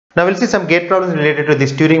Now we'll see some gate problems related to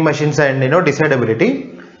these Turing machines and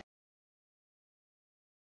decidability.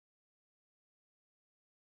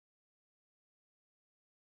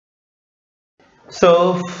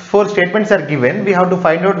 So 4 statements are given. We have to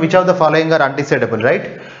find out which of the following are undecidable,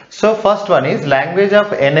 right? So first one is language of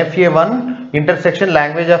NFA1 intersection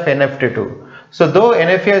language of NFA2. So though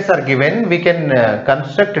NFAs are given, we can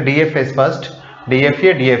construct DFAs first.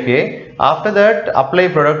 DFA, DFA. After that, apply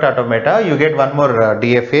product automata. You get one more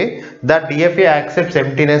DFA. That DFA accepts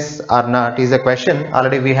emptiness or not is a question.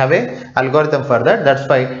 Already we have a algorithm for that. That's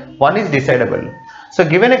why one is decidable. So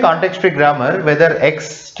given a context-free grammar, whether X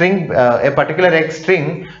string, a particular X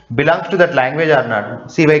string belongs to that language or not,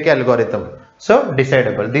 CYK algorithm. So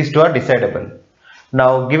decidable. These two are decidable.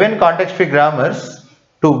 Now given context-free grammars,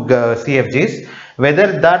 two CFGs,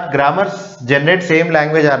 whether that grammars generate same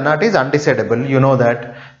language or not is undecidable. You know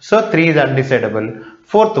that. So 3 is undecidable.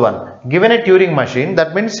 Fourth one, given a Turing machine,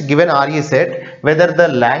 that means given RE set, whether the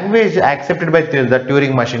language accepted by the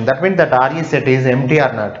Turing machine, that means that RE set is empty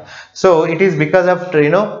or not. So it is because of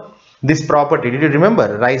this property. Did you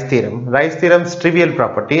remember Rice theorem? Rice theorem's trivial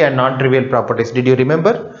property and non-trivial properties. Did you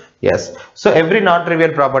remember? Yes. So every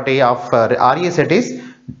non-trivial property of RE set is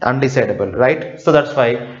undecidable, right? So that's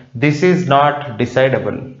why this is not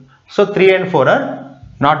decidable. So 3 and 4 are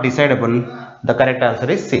not decidable. The correct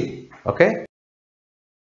answer is C. Okay.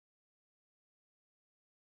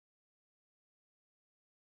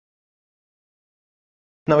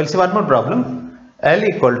 Now we'll see one more problem. L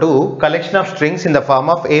equal to collection of strings in the form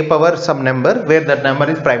of a power some number where that number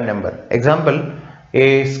is prime number. Example,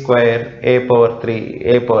 a square, a power 3,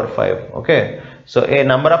 a power 5. Okay. So a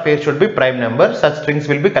number of a should be prime number. Such strings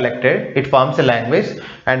will be collected. It forms a language,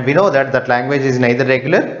 and we know that that language is neither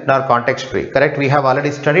regular nor context free. Correct? We have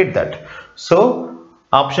already studied that. So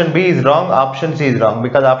option B is wrong, option C is wrong,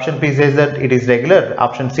 because option B says that it is regular,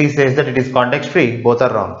 option C says that it is context free. Both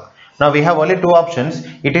are wrong. Now we have only two options.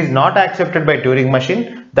 It is not accepted by Turing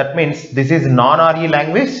machine. That means this is non-RE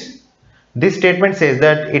language. This statement says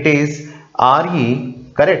that it is RE.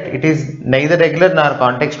 Correct. It is neither regular nor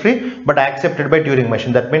context free but accepted by Turing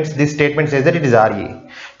machine. That means this statement says that it is RE.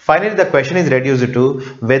 Finally, the question is reduced to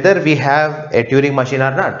whether we have a Turing machine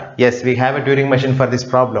or not. Yes, we have a Turing machine for this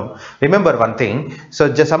problem. Remember one thing.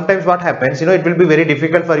 So just sometimes what happens, it will be very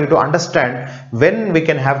difficult for you to understand when we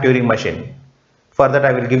can have Turing machine. For that,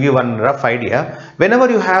 I will give you one rough idea.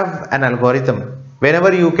 Whenever you have an algorithm,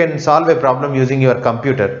 whenever you can solve a problem using your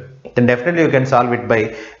computer, then definitely you can solve it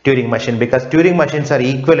by Turing machine, because Turing machines are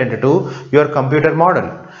equivalent to your computer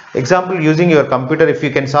model. Example, using your computer, if you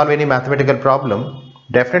can solve any mathematical problem,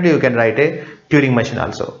 definitely you can write a Turing machine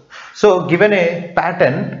also. So given a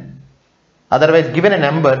pattern, otherwise given a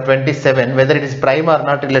number 27, whether it is prime or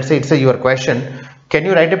not, let's say it's your question, can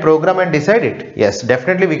you write a program and decide it? Yes,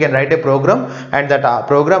 definitely we can write a program, and that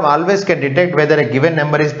program always can detect whether a given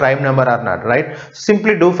number is prime number or not, right?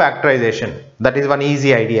 Simply do factorization. That is one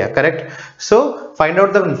easy idea, correct? So find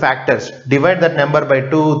out the factors, divide that number by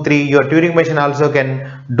 2, 3. Your Turing machine also can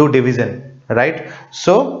do division, right?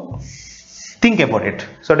 So think about it.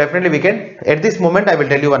 So definitely we can, at this moment I will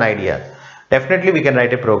tell you one idea. Definitely we can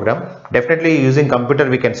write a program. Definitely using computer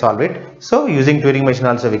we can solve it. So using Turing machine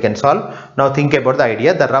also we can solve. Now think about the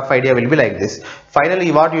idea. The rough idea will be like this.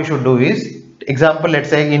 Finally what you should do is, example, let's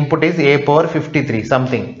say input is a power 53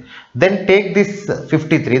 something. Then take this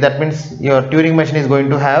 53. That means your Turing machine is going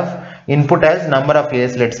to have input as number of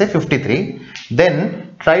a's, let's say 53.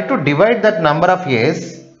 Then try to divide that number of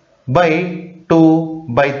a's by 2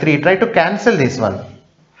 by 3. Try to cancel this one.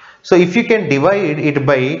 So if you can divide it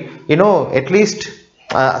by at least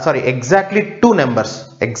exactly two numbers,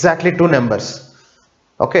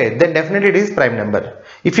 okay, then definitely it is prime number.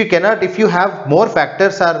 If you cannot, if you have more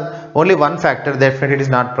factors or only one factor, definitely it is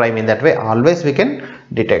not prime. In that way always we can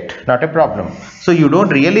detect, not a problem. So you don't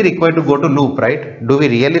really require to go to loop, right? Do we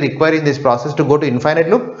really require in this process to go to infinite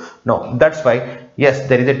loop? No. That's why yes,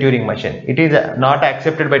 there is a Turing machine. It is not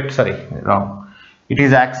accepted by, it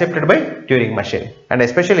is accepted by Turing machine, and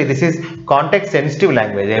especially this is context sensitive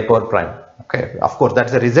language, a power prime. Okay, of course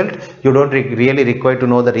that's the result. You don't really require to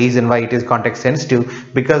know the reason why it is context sensitive,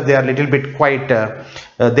 because they are little bit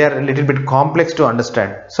they are a little bit complex to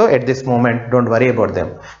understand. So at this moment don't worry about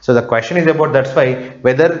them. So the question is about, that's why,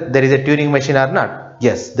 whether there is a Turing machine or not.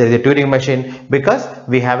 Yes, there is a Turing machine because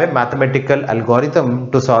we have a mathematical algorithm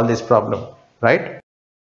to solve this problem, right?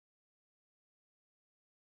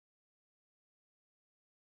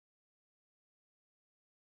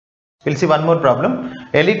 We'll see one more problem.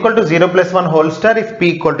 L equal to 0 plus 1 whole star if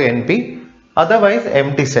P equal to NP, otherwise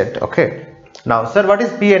empty set. Okay. Now, sir, what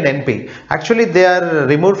is P and NP? Actually, they are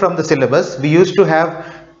removed from the syllabus. We used to have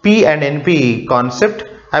P and NP concept,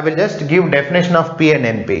 I will just give definition of P and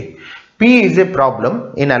NP. P is a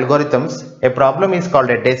problem in algorithms. A problem is called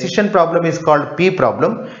a decision problem is called P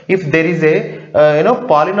problem if there is a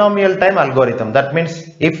polynomial time algorithm. That means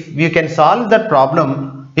if you can solve that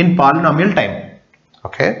problem in polynomial time.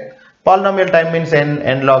 Okay, polynomial time means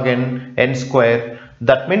n log n square.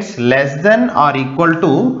 That means less than or equal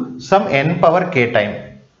to some n power k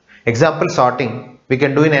time. Example, sorting we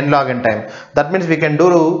can do in n log n time. That means we can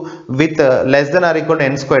do with less than or equal to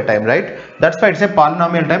n square time, right? That's why it's a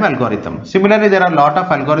polynomial time algorithm. Similarly, there are a lot of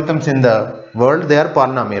algorithms in the world, they are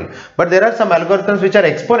polynomial, but there are some algorithms which are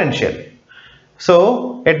exponential.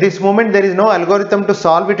 So at this moment there is no algorithm to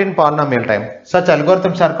solve it in polynomial time. Such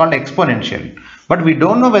algorithms are called exponential, but we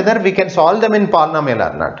don't know whether we can solve them in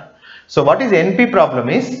polynomial or not. So what is NP problem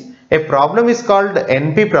is, a problem is called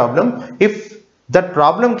NP problem if that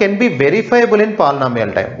problem can be verifiable in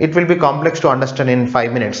polynomial time. It will be complex to understand in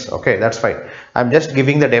 5 minutes. Okay, that's fine. I'm just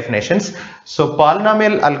giving the definitions. So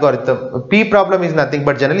polynomial algorithm, P problem is nothing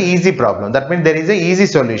but generally easy problem. That means there is a easy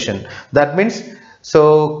solution. That means,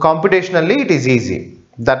 so computationally it is easy.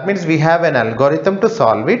 That means we have an algorithm to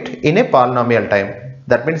solve it in a polynomial time.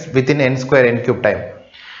 That means within n square n cube time.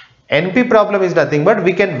 NP problem is nothing but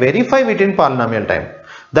we can verify it in polynomial time.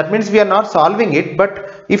 That means we are not solving it,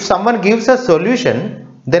 but if someone gives a solution,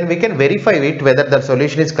 then we can verify it whether the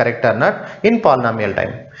solution is correct or not in polynomial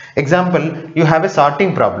time. Example, you have a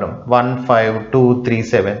sorting problem 1, 5, 2, 3,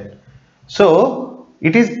 7. So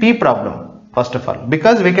it is P problem first of all,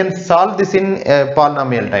 because we can solve this in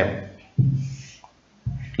polynomial time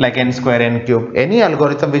like n square n cube. Any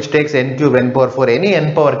algorithm which takes n cube, n power 4, any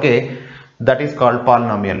n power k, that is called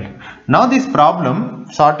polynomial. Now this problem,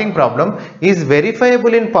 sorting problem, is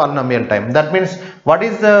verifiable in polynomial time. That means what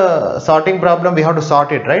is the sorting problem? We have to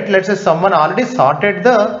sort it, right? Let's say someone already sorted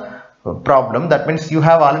the problem. That means you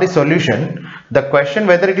have already solution. The question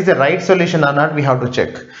whether it is a right solution or not, we have to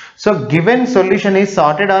check. So given solution is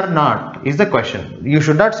sorted or not is the question. You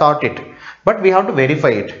should not sort it, but we have to verify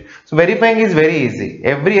it. So verifying is very easy.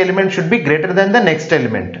 Every element should be greater than the next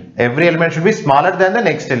element. Every element should be smaller than the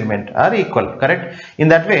next element or equal, correct? In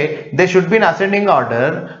that way, they should be in ascending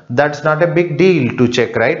order. That's not a big deal to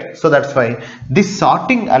check, right? So that's why this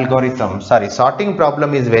sorting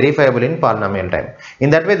problem is verifiable in polynomial time. In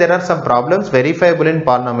that way, there are some problems verifiable in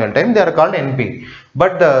polynomial time. They are called NP.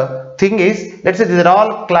 But the thing is, let's say these are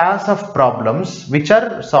all class of problems which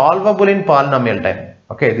are solvable in polynomial time.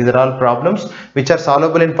 Okay, these are all problems which are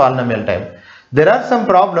solvable in polynomial time. There are some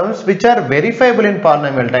problems which are verifiable in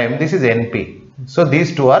polynomial time. This is NP. So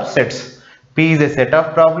these two are sets. P is a set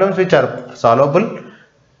of problems which are solvable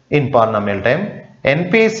in polynomial time.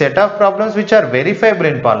 NP is set of problems which are verifiable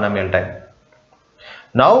in polynomial time.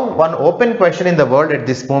 Now one open question in the world at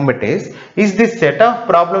this moment is this set of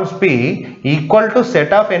problems P equal to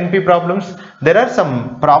set of NP problems? There are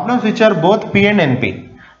some problems which are both P and NP.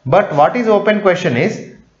 But what is open question is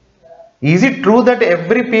it true that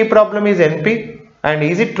every P problem is NP? And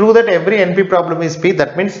is it true that every NP problem is P?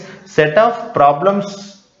 That means set of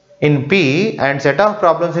problems in P and set of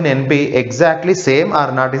problems in NP exactly same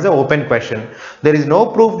or not is an open question. There is no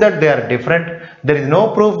proof that they are different. There is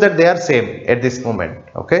no proof that they are same at this moment.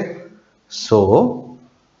 Okay. So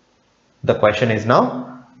the question is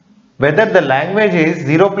now whether the language is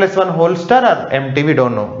 0 plus 1 whole star or empty, we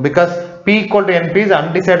don't know, because P equal to NP is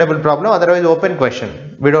undecidable problem, otherwise open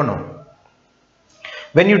question, we don't know.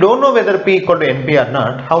 When you don't know whether P equal to NP or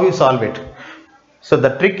not, how you solve it? So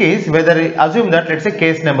the trick is whether, assume that let's say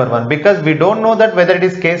case number 1, because we don't know that whether it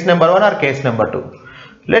is case number 1 or case number 2.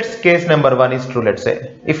 Let's case number 1 is true, let's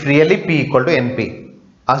say, if really P equal to NP,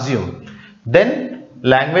 assume, then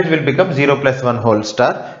language will become 0 plus 1 whole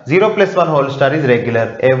star. 0 plus 1 whole star is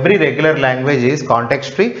regular. Every regular language is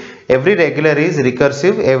context free. Every regular is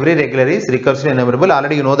recursive. Every regular is recursively enumerable.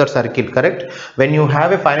 Already you know that circle, correct? When you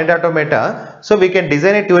have a finite automata, so we can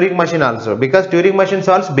design a Turing machine also, because Turing machine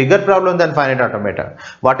solves bigger problem than finite automata.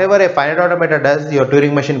 Whatever a finite automata does, your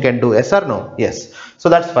Turing machine can do. Yes or no? Yes. So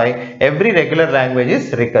that's why every regular language is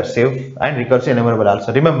recursive and recursively enumerable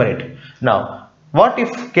also. Remember it. Now, what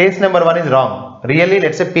if case number 1 is wrong? Really,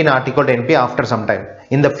 let's say P not equal to NP after some time.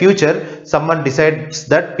 In the future, someone decides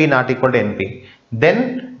that P not equal to NP.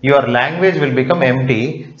 Then your language will become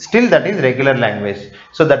empty. Still that is regular language.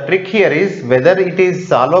 So the trick here is whether it is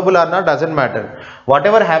solvable or not doesn't matter.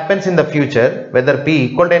 Whatever happens in the future, whether P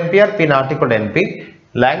equal to NP or P not equal to NP,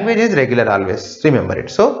 language is regular always. Remember it.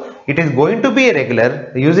 So it is going to be a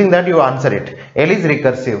regular. Using that you answer it. L is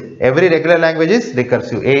recursive. Every regular language is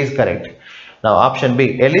recursive. A is correct. Now option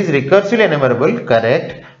B, L is recursively enumerable,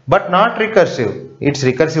 correct, but not recursive. It's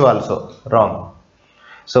recursive also, wrong.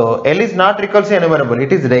 So L is not recursive enumerable.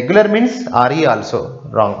 It is regular means RE also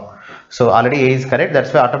wrong. So already A is correct.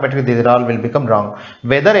 That's why automatically these all will become wrong.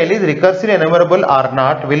 Whether L is recursively enumerable or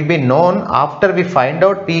not will be known after we find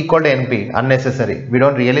out P equal to NP. Unnecessary. We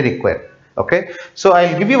don't really require. Okay. So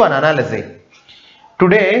I'll give you one analogy.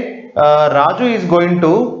 Today Raju is going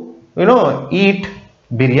to eat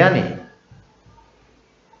biryani.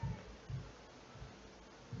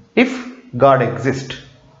 If God exists,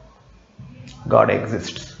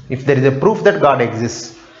 if there is a proof that God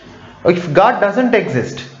exists, if God doesn't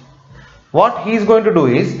exist, what he is going to do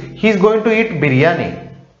is he is going to eat biryani.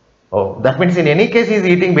 Oh, that means in any case he is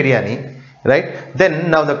eating biryani, right? Then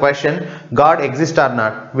now the question, God exists or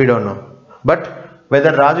not, we don't know. But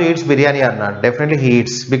whether Raju eats biryani or not, definitely he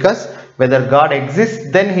eats, because whether God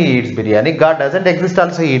exists, then he eats biryani. God doesn't exist,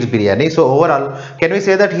 also he eats biryani. So overall, can we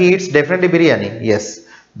say that he eats definitely biryani? Yes.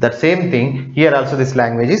 The same thing here also, this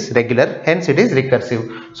language is regular, hence it is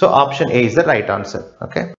recursive. So option A is the right answer.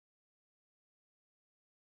 Okay.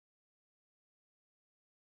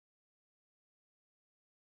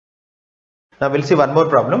 Now we'll see one more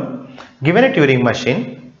problem. Given a Turing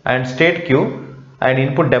machine and state Q and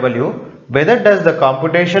input W, whether does the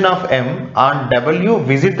computation of M on W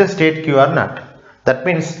visit the state Q or not? That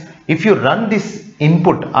means if you run this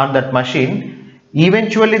input on that machine,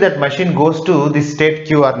 eventually that machine goes to the state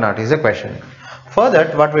Q or not is the question. For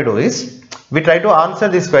that, what we do is we try to answer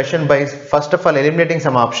this question by first of all eliminating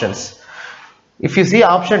some options. If you see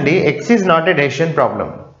option D, X is not a decision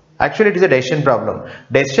problem. Actually it is a decision problem.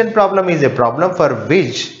 Decision problem is a problem for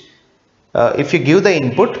which if you give the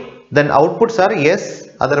input, then outputs are yes,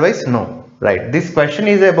 otherwise no. Right, this question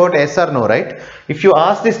is about yes or no, right? If you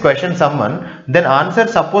ask this question someone, then answer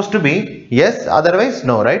supposed to be yes, otherwise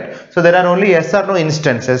no, right? So there are only yes or no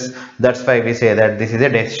instances. That's why we say that this is a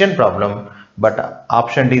decision problem, but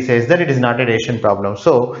option D says that it is not a decision problem.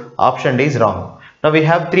 So option D is wrong. Now we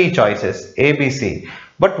have three choices, A, B, C.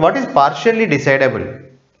 But what is partially decidable?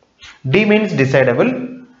 D means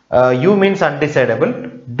decidable, U means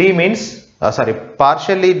undecidable, D means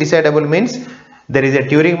partially decidable means there is a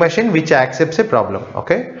Turing machine which accepts a problem.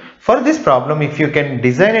 Okay, for this problem, if you can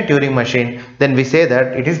design a Turing machine, then we say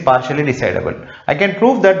that it is partially decidable. I can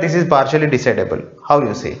prove that this is partially decidable. How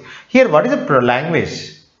you say? Here, what is a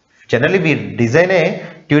language? Generally we design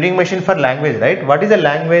a Turing machine for language, right? What is a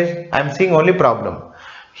language? I am seeing only problem.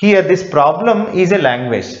 Here this problem is a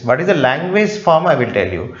language. What is a language form? I will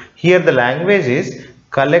tell you. Here the language is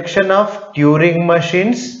collection of Turing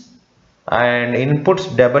machines and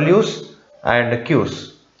inputs W's and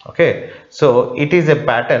Q's. Okay, so it is a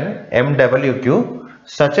pattern MWQ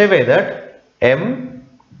such a way that M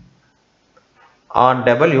on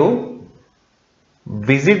W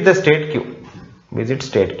visit the state Q.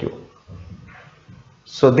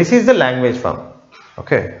 So this is the language form.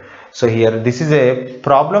 Okay, so here this is a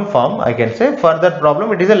problem form. I can say for that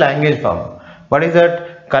problem it is a language form. What is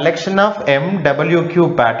that? Collection of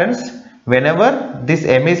MWQ patterns. Whenever this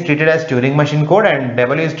M is treated as Turing machine code and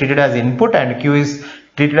W is treated as input and Q is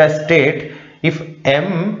treated as state, if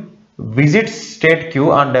M visits state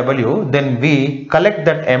Q on W, then we collect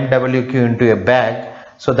that MWQ into a bag.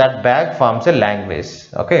 So that bag forms a language.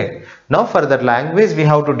 Okay. Now for that language we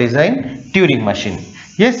have to design Turing machine.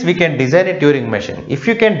 Yes, we can design a Turing machine. If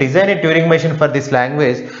you can design a Turing machine for this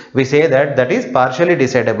language, we say that that is partially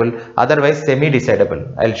decidable, otherwise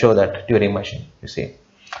semi-decidable. I'll show that Turing machine. You see.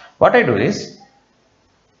 What I do is,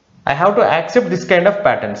 I have to accept this kind of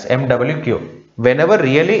patterns MWQ. Whenever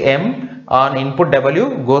really M on input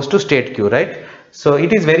W goes to state Q, right? So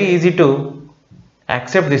it is very easy to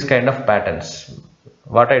accept this kind of patterns.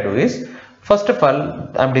 What I do is, first of all,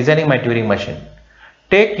 I am designing my Turing machine.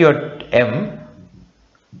 Take your M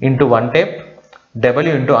into one tape,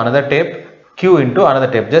 W into another tape, Q into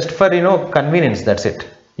another tape, just for convenience. That's it.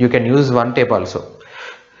 You can use one tape also.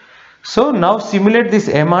 So now simulate this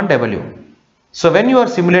M on W. So when you are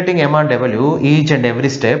simulating M on W, each and every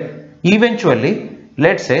step, eventually,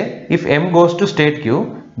 let's say if M goes to state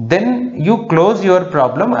Q, then you close your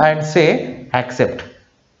problem and say accept.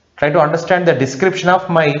 Try to understand the description of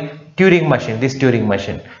my Turing machine, this Turing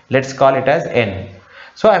machine. Let's call it as N.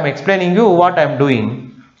 So I am explaining you what I am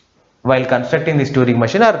doing while constructing this Turing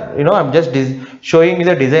machine, or I am just showing you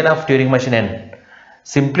the design of Turing machine N.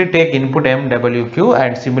 Simply take input MWQ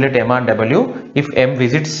and simulate M on W. If M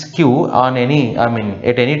visits Q on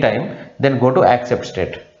at any time, then go to accept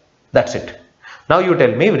state. That's it. Now you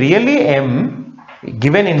tell me, really M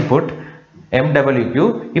given input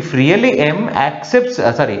MWQ, if really M accepts,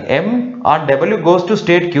 M on W goes to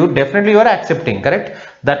state Q, definitely you are accepting, correct?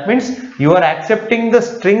 That means you are accepting the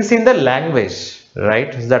strings in the language.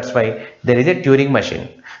 right? That's why there is a Turing machine.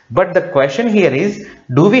 But the question here is,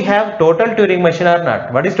 do we have total Turing machine or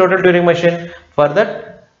not? What is total Turing machine? For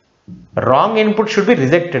that, wrong input should be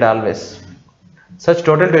rejected always. Such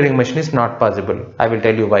total Turing machine is not possible. I will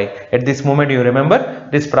tell you why. At this moment, you remember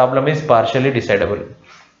this problem is partially decidable.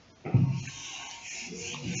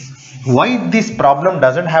 Why this problem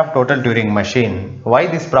doesn't have total Turing machine? Why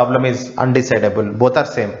this problem is undecidable? Both are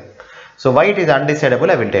same. So why it is undecidable,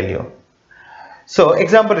 I will tell you. So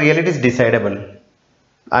example, really it is decidable.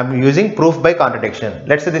 I am using proof by contradiction.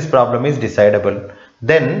 Let's say this problem is decidable.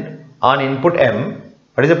 Then on input M,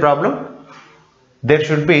 what is the problem? There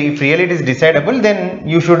should be, if really it is decidable, then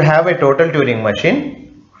you should have a total Turing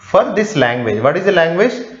machine for this language. What is the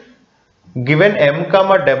language? Given M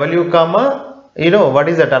comma W comma, what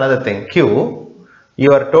is that another thing? Q,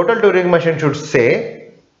 your total Turing machine should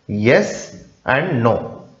say yes and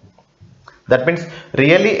no. That means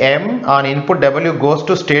really M on input W goes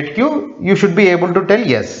to state Q, you should be able to tell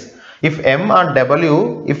yes. If M on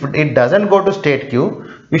W, if it doesn't go to state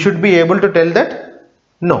Q, you should be able to tell that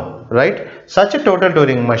no, right? Such a total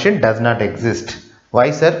Turing machine does not exist.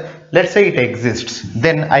 Why, sir? Let's say it exists.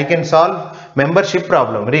 Then I can solve membership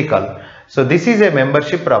problem, recall. So this is a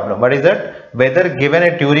membership problem. What is that? Whether given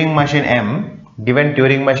a Turing machine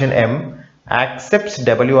M, accepts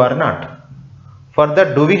W or not. For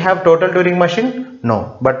that, do we have total Turing machine?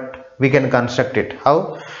 No, but we can construct it.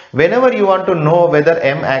 How? Whenever you want to know whether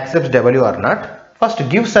M accepts W or not, first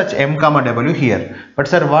give such M comma W here. But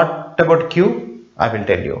sir, what about Q? I will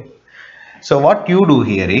tell you. So what you do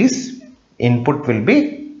here is, input will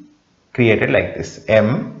be created like this,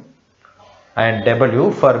 M and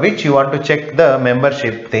W, for which you want to check the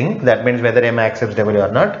membership thing, that means whether M accepts W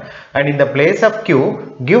or not, and in the place of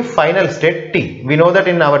Q, give final state T. We know that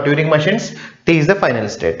in our Turing machines, T is the final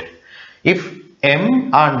state. If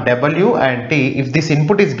M on W and T, if this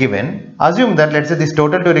input is given, assume that let's say this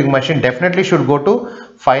total Turing machine definitely should go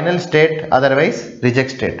to final state, otherwise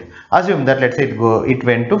reject state. Assume that let's say it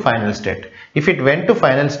went to final state. If it went to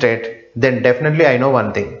final state, then definitely I know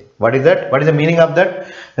one thing. What is that? What is the meaning of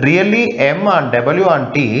that? Really M on W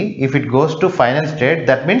on T, if it goes to final state,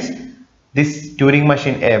 that means this Turing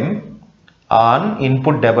machine M on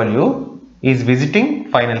input W is visiting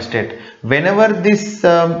final state. Whenever this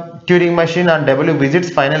Turing machine on W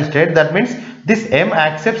visits final state, that means this M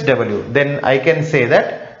accepts W. Then I can say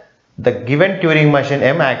that the given Turing machine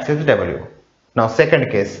M accepts W. Now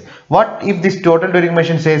second case, what if this total Turing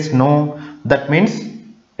machine says no? That means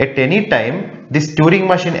at any time this Turing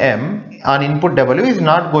machine M on input W is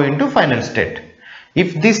not going to final state.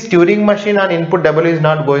 If this Turing machine on input W is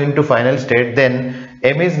not going to final state, then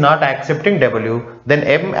M is not accepting W, then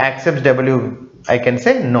M accepts W, I can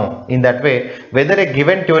say no. In that way, whether a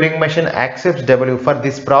given Turing machine accepts W for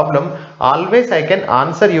this problem, always I can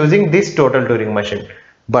answer using this total Turing machine.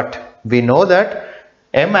 But we know that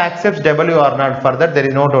M accepts W or not, for that there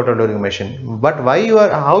is no total Turing machine. But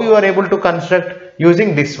how you are able to construct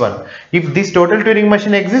using this one? If this total Turing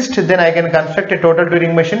machine exists, then I can construct a total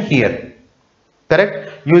Turing machine here.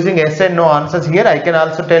 Correct? Using yes and no answers here, I can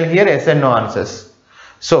also tell here yes and no answers.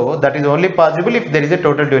 So that is only possible if there is a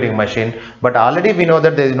total Turing machine. But already we know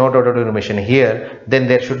that there is no total Turing machine here. Then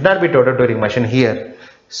there should not be total Turing machine here.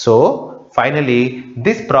 So finally,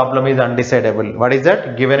 this problem is undecidable. What is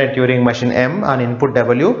that? Given a Turing machine M on input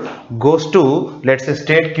W goes to, let's say,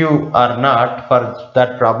 state Q or not, for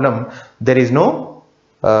that problem, there is no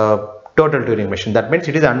total Turing machine. That means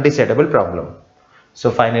it is undecidable problem. So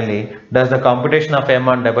finally, does the computation of M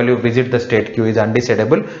on W visit the state Q is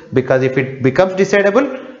undecidable, because if it becomes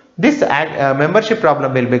decidable, this membership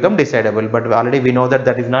problem will become decidable. But already we know that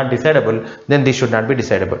that is not decidable, then this should not be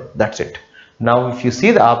decidable. That's it. Now if you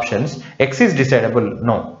see the options, X is decidable,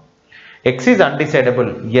 no. X is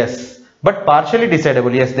undecidable, yes. But partially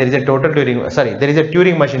decidable, yes, there is a total Turing, there is a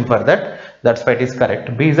Turing machine for that. That's why it is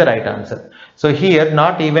correct. B is the right answer. So here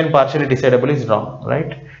not even partially decidable is wrong,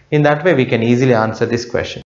 right? In that way we can easily answer this question.